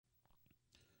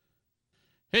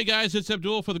Hey guys, it's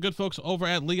Abdul for the good folks over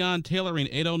at Leon Tailoring,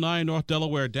 809 North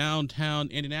Delaware, downtown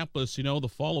Indianapolis. You know, the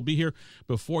fall will be here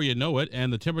before you know it,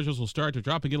 and the temperatures will start to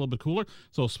drop and get a little bit cooler.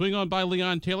 So swing on by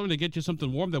Leon Tailoring to get you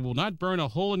something warm that will not burn a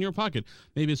hole in your pocket.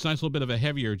 Maybe it's a nice little bit of a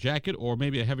heavier jacket, or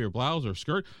maybe a heavier blouse or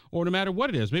skirt, or no matter what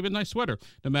it is, maybe a nice sweater.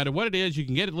 No matter what it is, you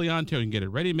can get it at Leon Tailoring. You can get it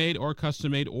ready-made or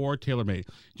custom-made or tailor-made.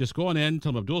 Just go on in,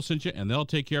 tell them Abdul sent you, and they'll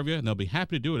take care of you, and they'll be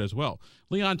happy to do it as well.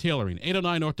 Leon Tailoring,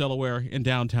 809 North Delaware in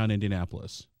downtown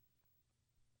Indianapolis.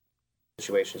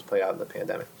 Situations play out in the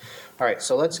pandemic. All right,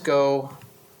 so let's go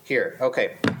here.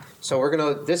 Okay, so we're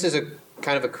gonna. This is a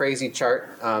kind of a crazy chart,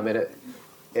 and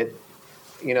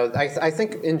I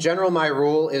think in general my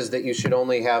rule is that you should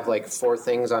only have like 4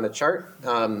 things on a chart.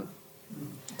 So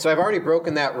I've already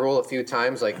broken that rule a few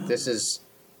times. Like this is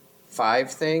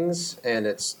 5 things, and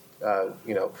it's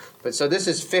but so this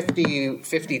is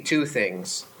 52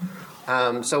 things.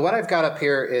 So what I've got up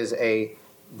here is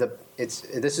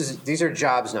these are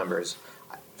jobs numbers.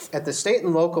 At the state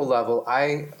and local level,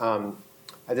 and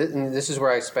this is where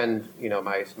I spend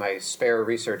my spare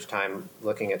research time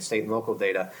looking at state and local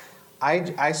data.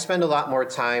 I spend a lot more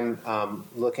time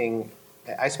looking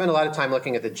at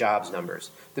the jobs numbers.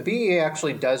 The BEA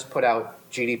actually does put out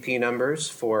GDP numbers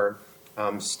for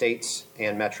states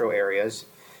and metro areas,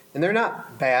 and they're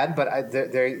not bad, but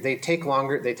they take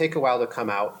longer. They take a while to come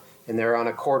out, and they're on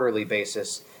a quarterly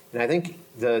basis. And I think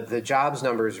the jobs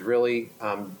numbers really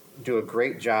do a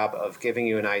great job of giving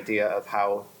you an idea of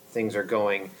how things are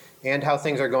going and how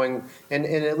things are going. And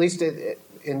at least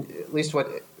what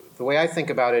the way I think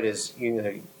about it is,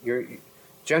 we're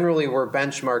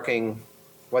benchmarking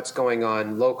what's going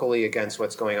on locally against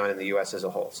what's going on in the U.S. as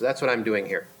a whole. So that's what I'm doing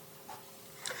here.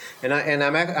 And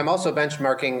I'm also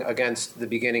benchmarking against the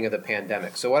beginning of the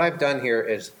pandemic. So what I've done here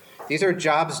is, these are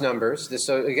jobs numbers.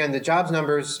 So again, the jobs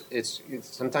numbers,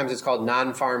 sometimes it's called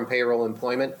non-farm payroll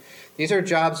employment. These are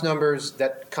jobs numbers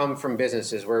that come from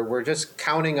businesses where we're just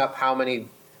counting up how many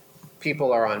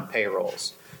people are on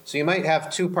payrolls. So you might have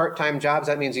 2 part-time jobs.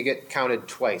 That means you get counted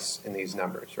twice in these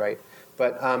numbers, right?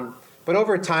 But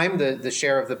over time, the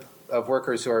share of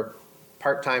workers who are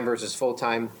part-time versus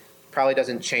full-time probably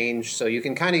doesn't change. So you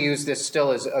can kind of use this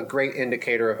still as a great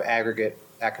indicator of aggregate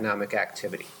economic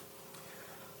activity.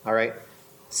 All right,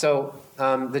 so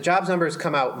the jobs numbers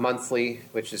come out monthly,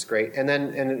 which is great, and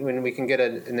when we can get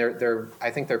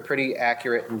I think they're pretty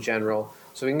accurate in general,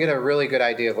 so we can get a really good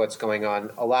idea of what's going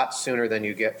on a lot sooner than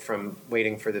you get from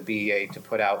waiting for the BEA to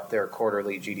put out their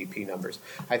quarterly GDP numbers.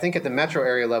 I think at the metro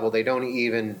area level, they don't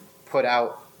even put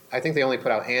out. I think they only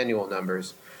put out annual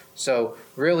numbers. So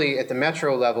really, at the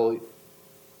metro level,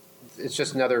 it's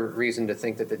just another reason to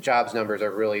think that the jobs numbers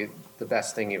are really the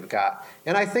best thing you've got,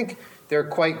 and I think they're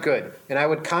quite good. And I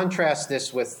would contrast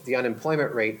this with the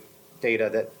unemployment rate data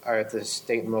that are at the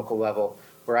state and local level,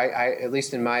 where I at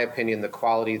least in my opinion, the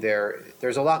quality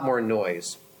there's a lot more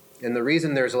noise. And the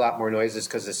reason there's a lot more noise is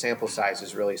because the sample size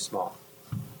is really small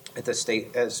at the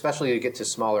state, especially you get to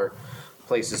smaller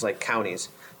places like counties.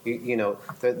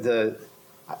 The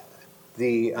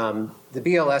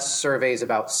BLS surveys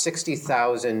about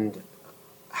 60,000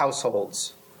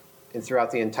 households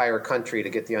throughout the entire country to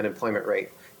get the unemployment rate.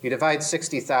 You divide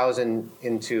 60,000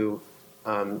 into,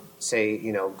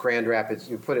 Grand Rapids.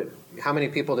 You put it. How many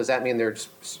people does that mean there's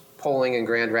polling in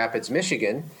Grand Rapids,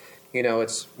 Michigan?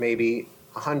 It's maybe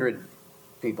 100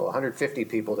 people, 150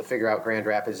 people to figure out Grand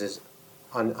Rapids'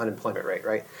 unemployment rate,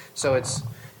 right? So it's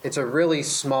a really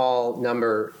small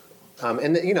number,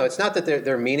 and it's not that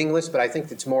they're meaningless, but I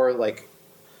think it's more like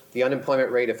the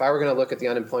unemployment rate. If I were going to look at the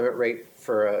unemployment rate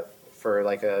for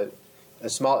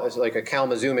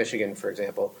Kalamazoo, Michigan, for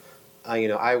example,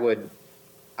 I would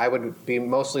be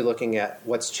mostly looking at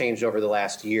what's changed over the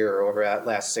last year or over the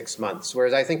last 6 months.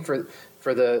 Whereas I think for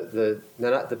the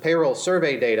payroll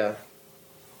survey data,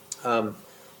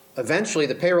 eventually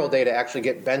the payroll data actually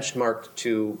get benchmarked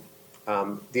to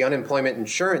the unemployment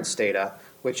insurance data,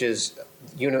 which is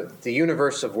the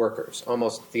universe of workers,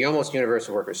 almost universe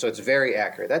of workers. So it's very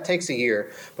accurate. That takes a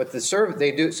year, but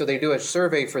they do a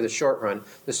survey for the short run.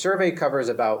 The survey covers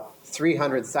about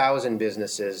 300,000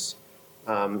 businesses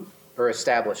or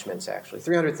establishments, actually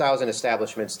 300,000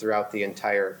 establishments throughout the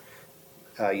entire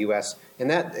U.S. And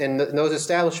those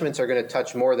establishments are going to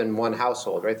touch more than one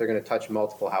household, right? They're going to touch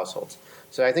multiple households.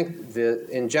 So I think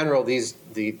in general,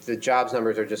 the jobs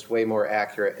numbers are just way more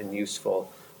accurate and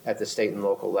useful at the state and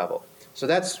local level. So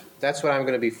that's what I'm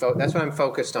going to be that's what I'm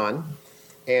focused on.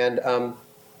 And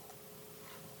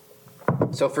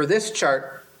so for this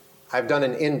chart, I've done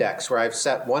an index where I've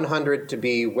set 100 to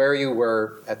be where you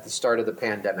were at the start of the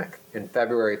pandemic in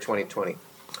February 2020.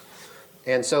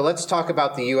 And so let's talk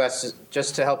about the U.S.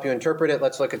 Just to help you interpret it,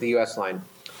 let's look at the U.S. line.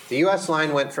 The U.S.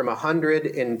 line went from 100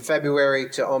 in February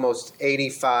to almost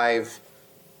 85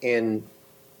 in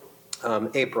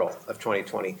April of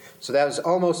 2020. So that was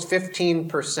almost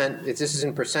 15%. This is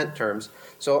in percent terms.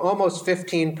 So almost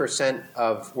 15%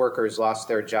 of workers lost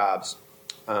their jobs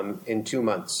in 2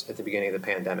 months at the beginning of the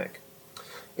pandemic.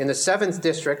 In the 7th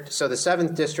district, so the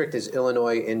 7th district is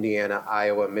Illinois, Indiana,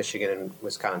 Iowa, Michigan, and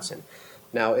Wisconsin.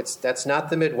 Now, that's not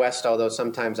the Midwest, although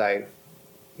sometimes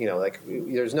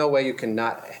there's no way you can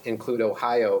not include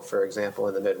Ohio, for example,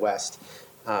 in the Midwest.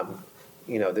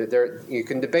 You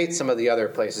can debate some of the other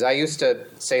places. I used to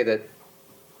say that,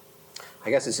 I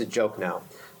guess it's a joke now.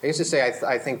 I used to say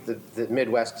I think the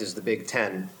Midwest is the Big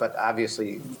Ten, but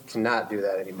obviously you cannot do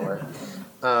that anymore.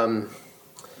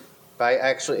 But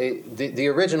actually, the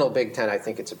original Big Ten, I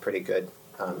think it's a pretty good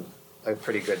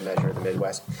measure of the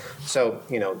Midwest. So,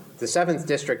 the 7th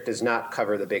district does not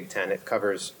cover the Big Ten.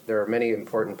 There are many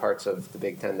important parts of the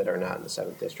Big Ten that are not in the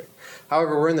 7th district.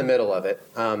 However, we're in the middle of it.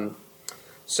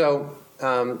 So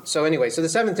anyway, so the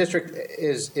 7th district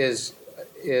is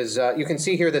you can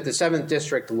see here that the 7th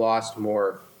district lost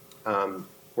more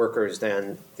workers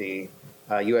than the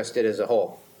U.S. did as a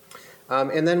whole.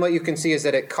 And then what you can see is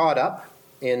that it caught up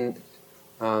in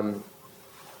kind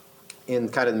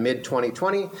of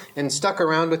mid-2020 and stuck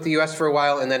around with the U.S. for a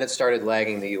while, and then it started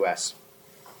lagging the U.S.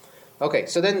 Okay,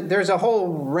 so then there's a whole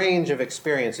range of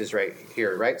experiences right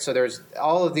here, right? So there's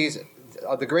all of these,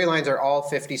 the gray lines are all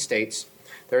 50 states.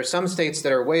 There are some states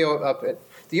that are way up.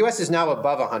 The U.S. is now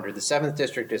above 100. The 7th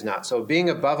district is not. So being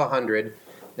above 100,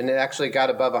 and it actually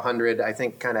got above 100, I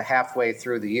think, kind of halfway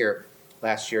through the year,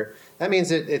 last year. That means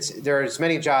that there are as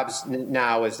many jobs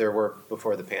now as there were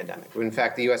before the pandemic. In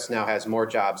fact, the U.S. now has more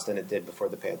jobs than it did before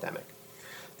the pandemic.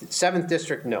 The 7th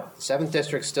district, no. The 7th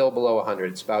district still below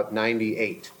 100. It's about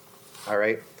 98. All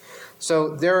right.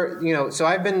 So so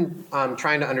I've been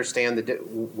trying to understand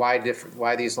why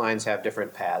these lines have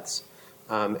different paths.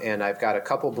 And I've got a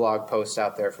couple blog posts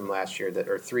out there from last year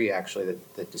or 3 actually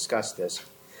that discuss this.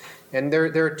 And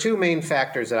there are 2 main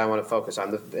factors that I want to focus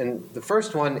on. And the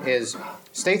first one is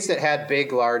states that had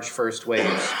big, large first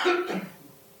waves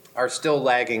are still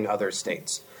lagging other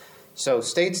states. So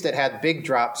states that had big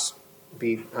drops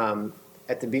states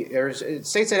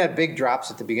that had big drops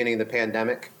at the beginning of the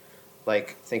pandemic,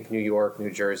 like think New York,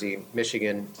 New Jersey,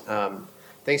 Michigan,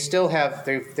 they still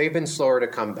they've been slower to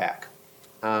come back.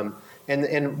 And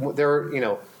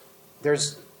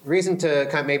there's reason to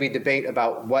kind of maybe debate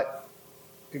about what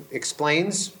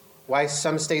explains why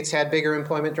some states had bigger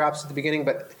employment drops at the beginning,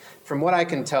 but from what I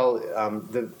can tell,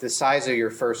 the size of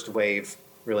your first wave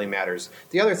really matters.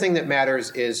 The other thing that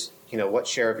matters is, what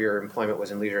share of your employment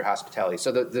was in leisure hospitality.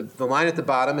 So the line at the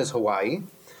bottom is Hawaii.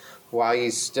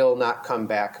 Hawaii's still not come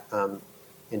back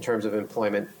in terms of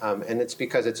employment, and it's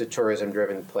because it's a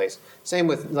tourism-driven place. Same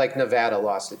with, like, Nevada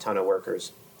lost a ton of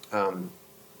workers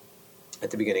at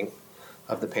the beginning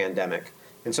of the pandemic.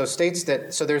 And so states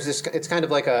there's this, it's kind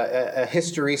of like a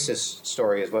hysteresis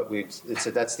story is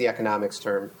that's the economics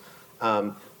term,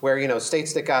 where,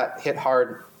 states that got hit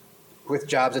hard with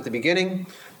jobs at the beginning,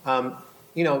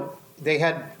 they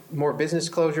had more business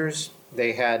closures.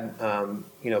 They had,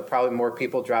 probably more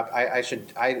people drop. I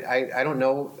don't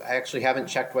know. I actually haven't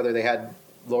checked whether they had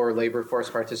lower labor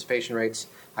force participation rates.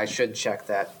 I should check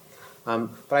that.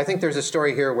 But I think there's a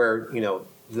story here where,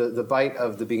 the bite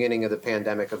of the beginning of the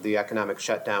pandemic, of the economic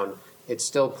shutdown, it's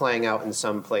still playing out in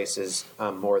some places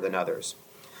more than others.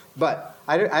 But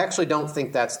I actually don't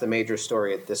think that's the major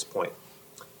story at this point.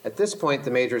 At this point,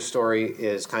 the major story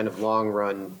is kind of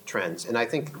long-run trends. And I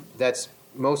think that's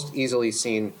most easily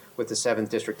seen with the 7th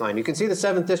district line. You can see the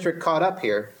 7th district caught up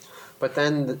here, but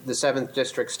then the 7th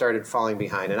district started falling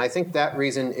behind. And I think that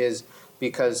reason is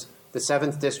because the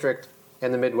 7th district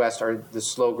and the Midwest are the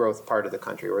slow growth part of the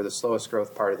country, or the slowest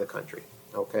growth part of the country.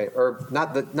 Okay, or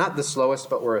not the slowest,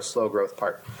 but we're a slow growth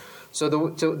part. So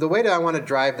the way that I want to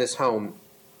drive this home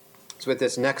is with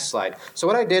this next slide. So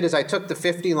what I did is I took the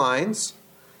 50 lines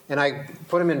and I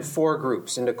put them in 4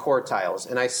 groups, into quartiles.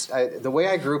 And the way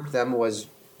I grouped them was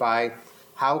by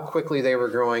how quickly they were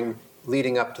growing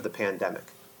leading up to the pandemic.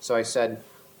 So I said,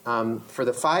 for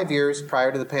the 5 years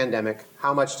prior to the pandemic,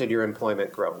 how much did your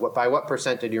employment grow? By what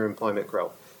percent did your employment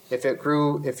grow? If it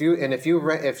grew, if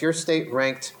your state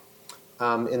ranked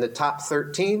in the top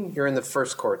 13, you're in the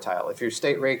first quartile. If your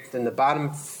state ranked in the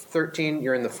bottom 13,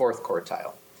 you're in the 4th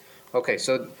quartile. Okay,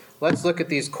 so let's look at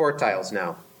these quartiles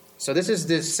now. So this is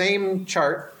the same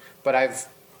chart, but I've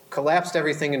collapsed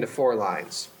everything into 4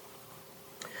 lines.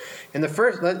 In the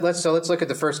first, let's look at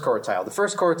the first quartile. The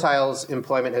first quartile's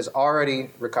employment has already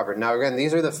recovered. Now, again,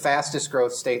 these are the fastest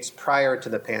growth states prior to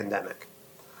the pandemic.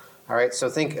 All right, so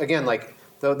think, again, like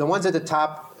the ones at the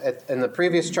top in the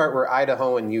previous chart were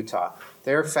Idaho and Utah.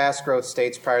 They're fast growth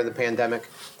states prior to the pandemic.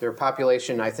 Their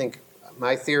population, I think,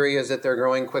 my theory is that they're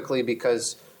growing quickly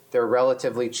because they're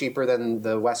relatively cheaper than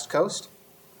the West Coast.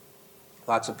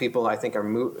 Lots of people, I think,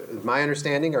 my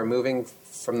understanding, are moving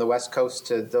from the West Coast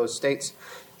to those states,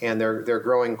 and they're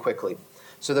growing quickly.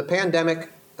 So the pandemic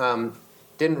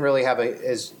didn't have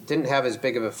as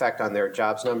big of an effect on their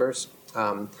jobs numbers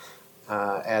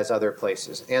as other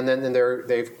places, and then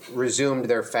they've resumed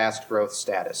their fast growth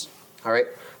status. All right,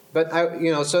 but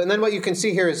and then what you can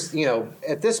see here is,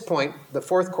 at this point, the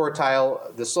fourth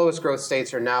quartile, the slowest growth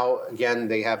states are now, again,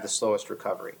 they have the slowest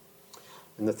recovery.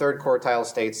 In the third quartile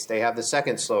states, they have the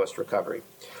second slowest recovery.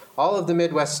 All of the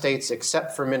Midwest states,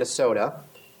 except for Minnesota,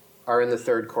 are in the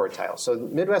third quartile. So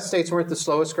Midwest states weren't the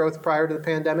slowest growth prior to the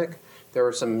pandemic. There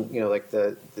were some, like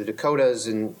the Dakotas,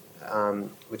 and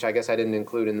which I guess I didn't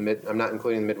include I'm not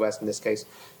including the Midwest in this case.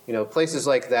 Places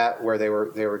like that where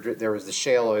there was the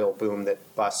shale oil boom that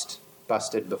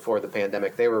busted before the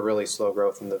pandemic. They were really slow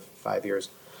growth in the 5 years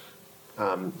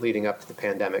leading up to the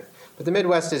pandemic. But the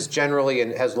Midwest is generally,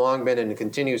 and has long been, and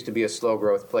continues to be, a slow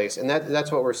growth place. And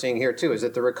that's what we're seeing here too, is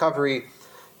that the recovery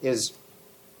is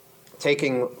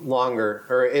taking longer,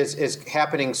 or is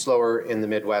happening slower in the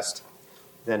Midwest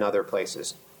than other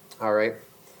places. All right.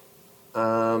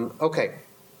 Okay.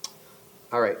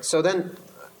 All right. So then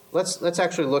let's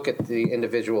actually look at the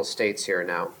individual states here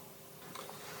now.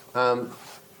 So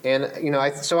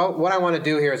what I want to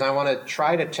do here is I want to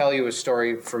try to tell you a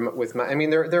story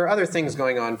there are other things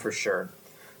going on for sure,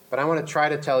 but I want to try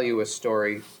to tell you a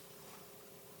story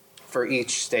for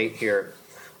each state here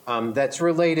that's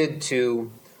related to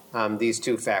these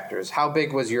two factors. How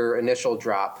big was your initial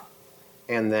drop,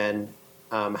 and then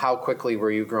how quickly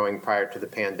were you growing prior to the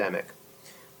pandemic?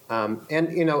 So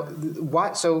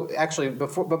actually,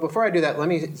 before I do that, let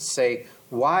me say,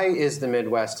 why is the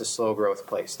Midwest a slow growth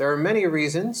place? There are many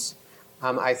reasons,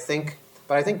 I think,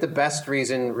 but I think the best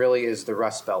reason really is the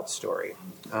Rust Belt story.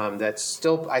 That's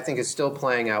still, I think, is still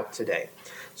playing out today.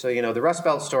 So, the Rust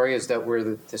Belt story is that we're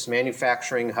this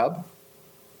manufacturing hub,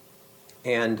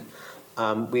 and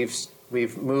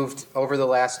we've moved over the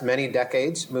last many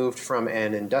decades, moved from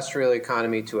an industrial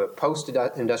economy to a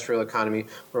post-industrial economy,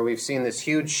 where we've seen this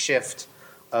huge shift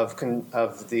of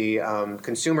the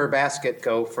consumer basket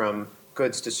go from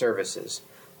goods to services.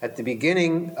 At the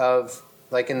beginning of,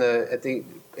 at the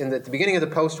beginning of the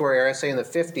post-war era, say in the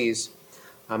 50s,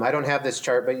 I don't have this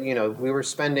chart, but we were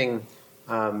spending.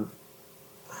 I'm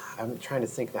trying to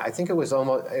think now. I think it was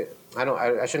almost.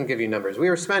 I shouldn't give you numbers. We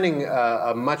were spending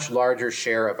a much larger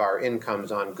share of our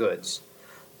incomes on goods,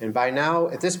 and by now,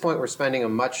 at this point, we're spending a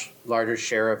much larger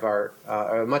share of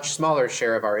a much smaller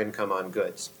share of our income on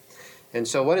goods. And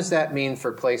so, what does that mean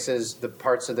for places, the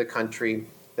parts of the country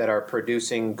that are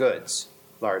producing goods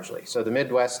largely? So the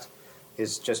Midwest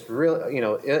is just real.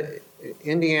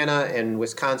 Indiana and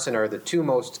Wisconsin are the two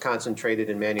most concentrated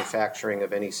in manufacturing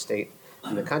of any state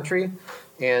in the country,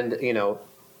 and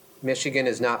Michigan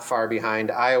is not far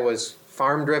behind. Iowa's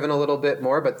farm-driven a little bit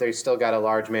more, but they still got a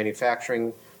large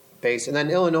manufacturing base. And then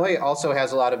Illinois also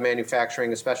has a lot of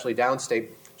manufacturing, especially downstate.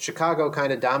 Chicago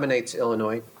kind of dominates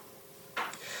Illinois,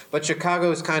 but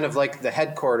Chicago is kind of like the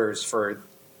headquarters for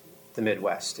the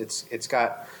Midwest. It's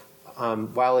got,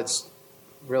 while it's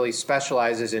really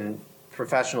specializes in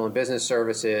professional and business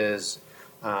services,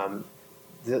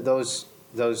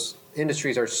 those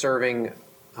industries are serving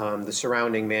the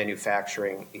surrounding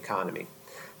manufacturing economy.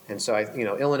 And so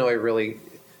Illinois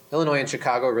and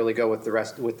Chicago really go with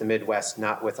the Midwest,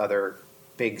 not with other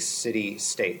big city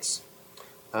states.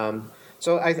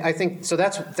 So I think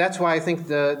that's why I think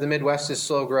the Midwest is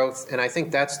slow growth, and I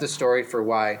think that's the story for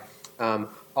why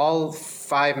all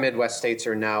 5 Midwest states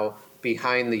are now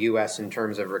behind the U.S. in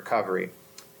terms of recovery.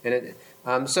 And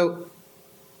so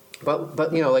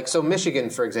Michigan,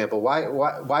 for example,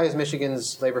 why is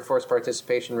Michigan's labor force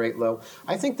participation rate low?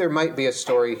 I think there might be a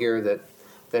story here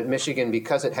that Michigan,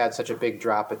 because it had such a big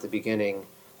drop at the beginning,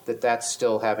 that's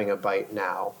still having a bite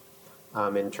now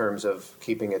in terms of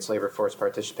keeping its labor force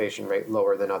participation rate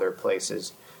lower than other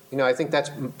places. I think that's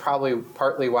probably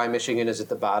partly why Michigan is at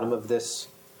the bottom of this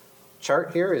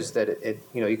chart here, is that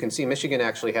you can see Michigan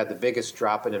actually had the biggest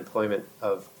drop in employment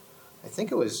of, I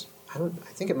think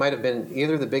it might have been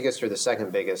either the biggest or the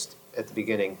second biggest at the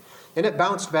beginning, and it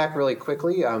bounced back really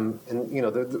quickly.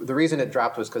 The reason it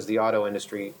dropped was because the auto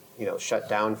industry shut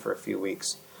down for a few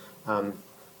weeks,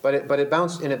 but it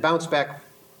bounced back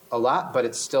a lot, but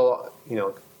it's still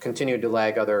continued to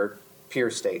lag other peer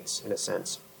states in a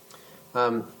sense.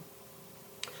 And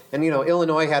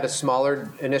Illinois had a smaller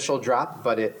initial drop,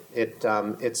 but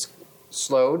it's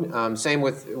slowed. Same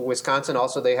with Wisconsin.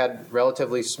 Also, they had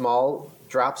relatively small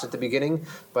drops at the beginning,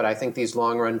 but I think these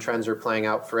long-run trends are playing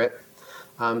out for it.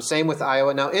 Same with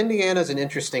Iowa. Now, Indiana is an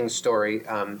interesting story.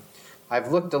 I've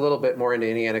looked a little bit more into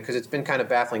Indiana because it's been kind of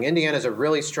baffling. Indiana is a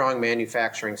really strong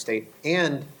manufacturing state,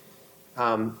 and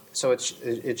so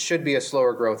it should be a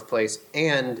slower growth place,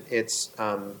 and it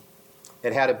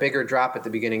had a bigger drop at the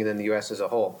beginning than the U.S. as a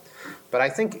whole. But I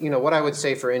think what I would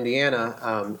say for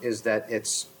Indiana is that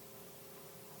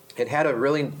it had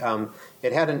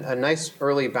a nice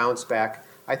early bounce back.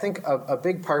 I think a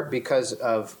big part because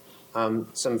of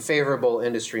some favorable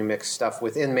industry mix stuff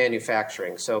within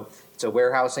manufacturing. So it's a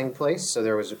warehousing place, so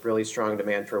there was really strong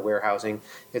demand for warehousing.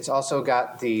 It's also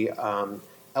got the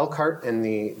Elkhart and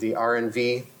the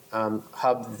R&V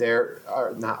hub there,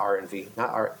 not R&V, not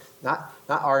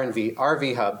R&V,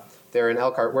 RV hub there in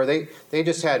Elkhart, where they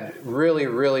just had really,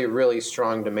 really, really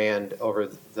strong demand over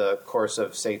the course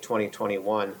of, say,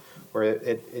 2021, where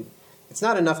it's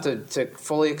not enough to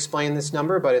fully explain this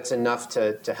number, but it's enough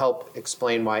to help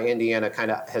explain why Indiana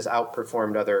kind of has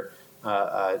outperformed other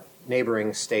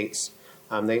neighboring states.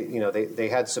 They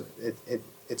had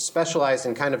it specialized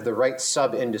in kind of the right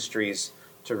sub-industries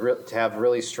to have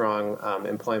really strong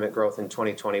employment growth in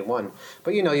 2021.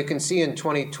 But you can see in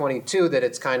 2022 that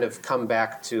it's kind of come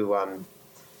back to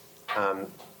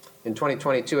in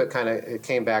 2022 it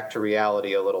came back to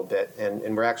reality a little bit,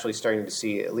 and we're actually starting to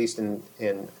see, at least in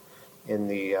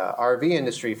the RV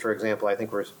industry, for example, I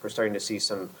think we're starting to see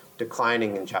some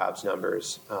declining in jobs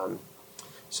numbers.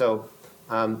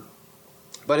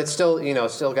 But it's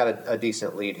still got a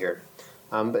decent lead here.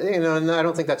 But and I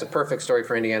don't think that's a perfect story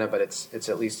for Indiana, but it's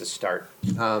at least a start.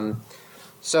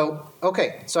 So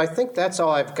I think that's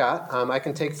all I've got. I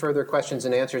can take further questions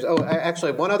and answers.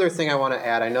 Actually, one other thing I want to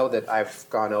add. I know that I've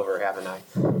gone over, haven't I?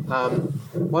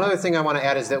 One other thing I want to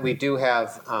add is that we do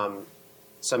have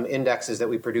some indexes that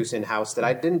we produce in-house that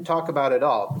I didn't talk about at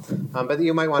all, but that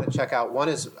you might want to check out. One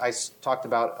is, I talked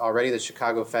about already, the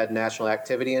Chicago Fed National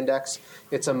Activity Index.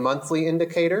 It's a monthly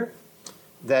indicator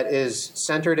that is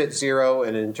centered at 0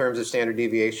 and in terms of standard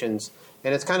deviations,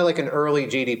 and it's kind of like an early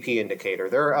GDP indicator.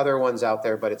 There are other ones out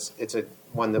there, but it's a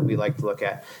one that we like to look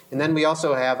at. And then we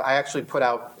also have, I actually put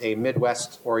out a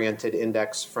Midwest-oriented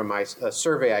index from a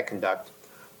survey I conduct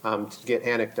to get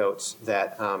anecdotes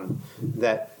that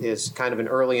is kind of an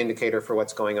early indicator for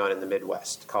what's going on in the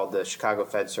Midwest, called the Chicago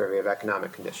Fed Survey of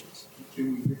Economic Conditions.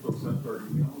 Can we get those sent to our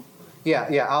email?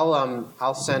 Yeah.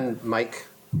 I'll send Mike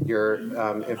your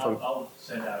info. I'll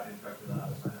send out instructions on how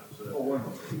to sign up.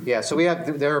 Yeah, so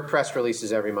there are press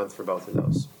releases every month for both of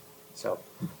those. So,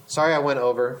 sorry I went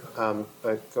over,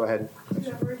 but go ahead. Do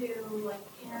you ever do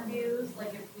interviews,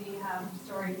 if we have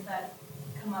stories that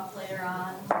come up later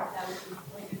on that would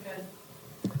be a good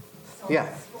source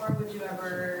for? Would you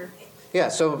ever? Yeah,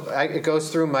 so it goes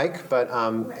through Mike, but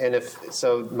and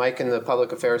Mike and the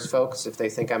public affairs folks, if they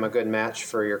think I'm a good match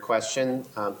for your question,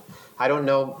 I don't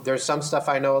know. There's some stuff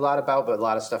I know a lot about, but a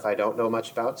lot of stuff I don't know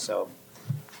much about. So,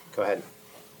 go ahead.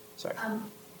 Sorry.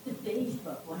 The beige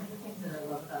book, one of the things that I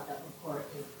love about that report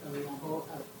is the level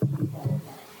of detail that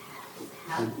it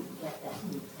has. How do you get that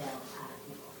detail out of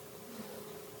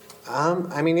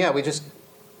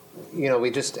people?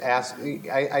 We just ask.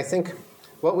 I think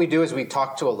what we do is we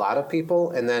talk to a lot of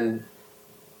people, and then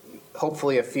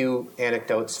hopefully a few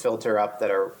anecdotes filter up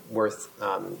that are worth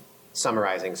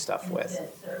summarizing stuff with.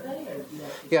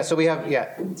 Yeah,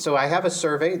 so I have a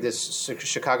survey, this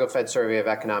Chicago Fed Survey of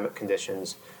Economic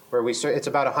Conditions, where it's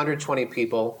about 120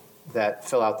 people that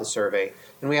fill out the survey,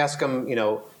 and we ask them,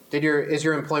 is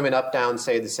your employment up, down,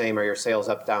 stay the same, or your sales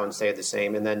up, down, stay the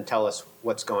same, and then tell us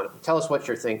what's going on. Tell us what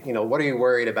you're thinking, what are you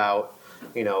worried about,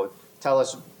 tell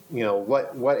us,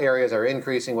 what areas are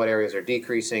increasing, what areas are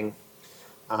decreasing,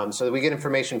 so that we get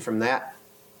information from that.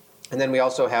 And then we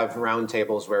also have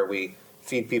roundtables where we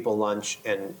feed people lunch,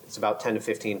 and it's about 10 to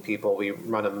 15 people. We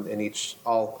run them in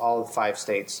all 5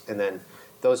 states, and then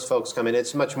those folks come in.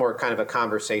 It's much more kind of a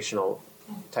conversational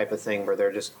type of thing where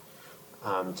they're just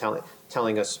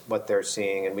telling us what they're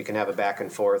seeing, and we can have a back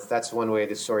and forth. That's one way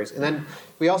to stories. And then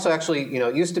we also actually,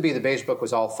 it used to be the Beige Book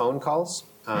was all phone calls,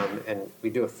 and we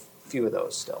do a few of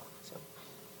those still.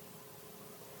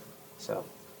 So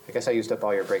I guess I used up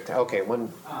all your break time. Okay,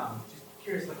 one. Just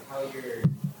curious, how you're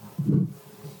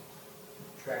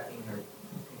tracking or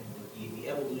the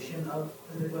evolution of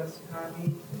the Midwest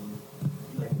economy.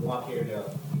 Walk here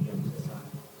to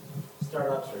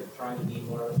startups or trying to be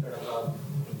more of a startup hub.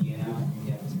 Indiana,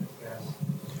 Smith Gas.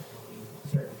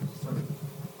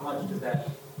 how much does that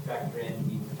factor in?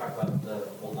 You talk about the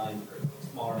whole line for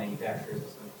smaller manufacturers and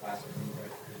some classic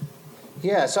manufacturers.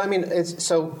 Yeah, so I mean,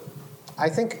 I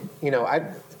think,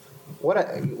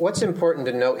 what's important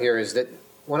to note here is that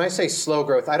when I say slow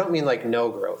growth, I don't mean like no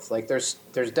growth. Like there's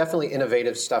definitely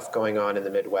innovative stuff going on in the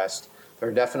Midwest. There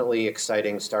are definitely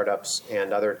exciting startups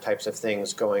and other types of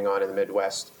things going on in the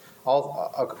Midwest.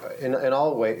 All in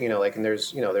all way, and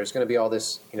there's going to be all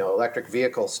this, electric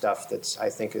vehicle stuff that's,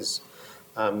 I think, is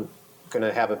going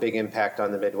to have a big impact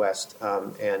on the Midwest.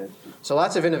 And so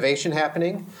lots of innovation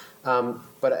happening,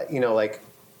 but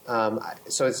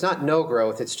so it's not no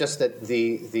growth. It's just that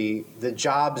the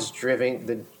jobs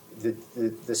driven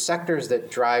the sectors that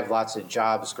drive lots of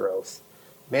jobs growth,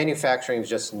 manufacturing is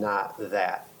just not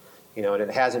that, and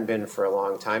it hasn't been for a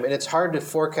long time, and it's hard to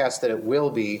forecast that it will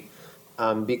be.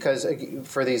 Because I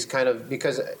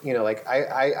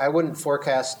wouldn't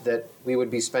forecast that we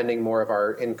would be spending more of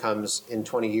our incomes in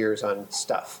 20 years on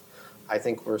stuff. I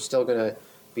think we're still going to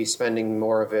be spending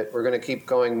more of it. We're going to keep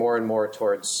going more and more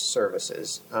towards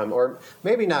services, or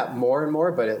maybe not more and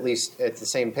more, but at least at the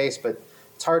same pace. But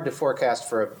it's hard to forecast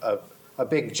for a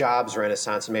big jobs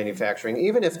renaissance in manufacturing.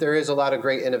 Even if there is a lot of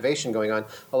great innovation going on,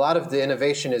 a lot of the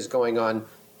innovation is going on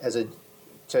to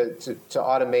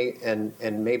automate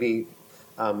and maybe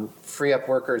free up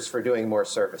workers for doing more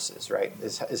services, right?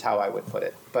 Is how I would put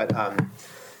it. But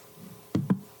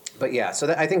yeah.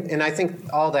 So I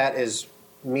think all that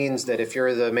means that if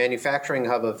you're the manufacturing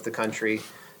hub of the country,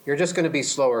 you're just going to be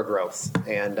slower growth.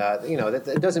 And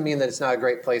it doesn't mean that it's not a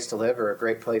great place to live or a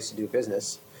great place to do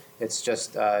business. It's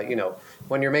just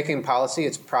when you're making policy,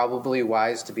 it's probably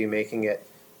wise to be making it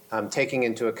taking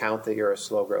into account that you're a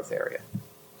slow growth area.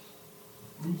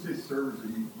 When you say services,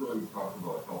 you really talk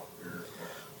about healthcare.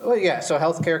 Well, yeah, so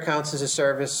healthcare counts as a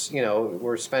service.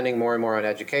 We're spending more and more on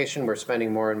education. We're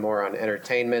spending more and more on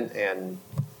entertainment and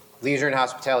leisure and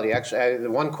hospitality. Actually,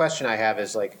 the one question I have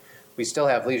is, we still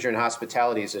have leisure and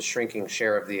hospitality as a shrinking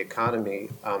share of the economy.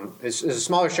 It's a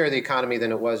smaller share of the economy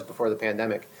than it was before the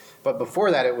pandemic. But before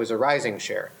that, it was a rising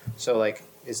share. So,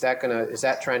 is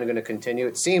that trend going to continue?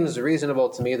 It seems reasonable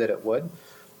to me that it would.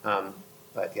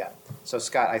 But yeah. So,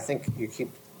 Scott, I think you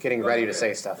keep getting ready to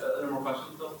say stuff. No more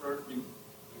questions, though, first? We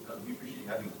appreciate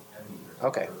having you here.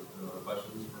 Okay.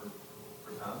 Questions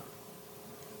for Tom?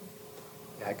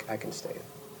 Yeah, I can stay.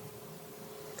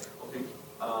 Okay.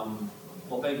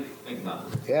 Well, thanks,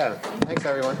 Tom. Yeah. Thanks,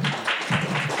 everyone.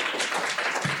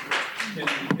 Can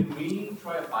we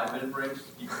try a 5-minute break to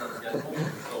keep us on schedule?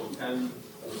 So 10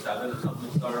 or 7 or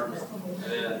something to start.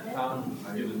 And then Tom,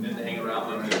 give us a minute to hang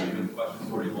around and maybe questions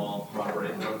for you while Ron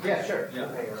break. Yeah, sure. Yeah,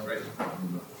 great.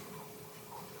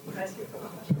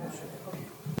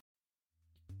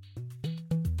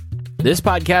 This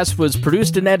podcast was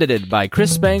produced and edited by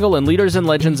Chris Spangle and Leaders and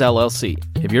Legends, LLC.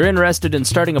 If you're interested in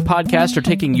starting a podcast or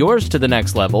taking yours to the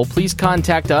next level, please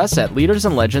contact us at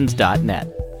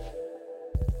leadersandlegends.net.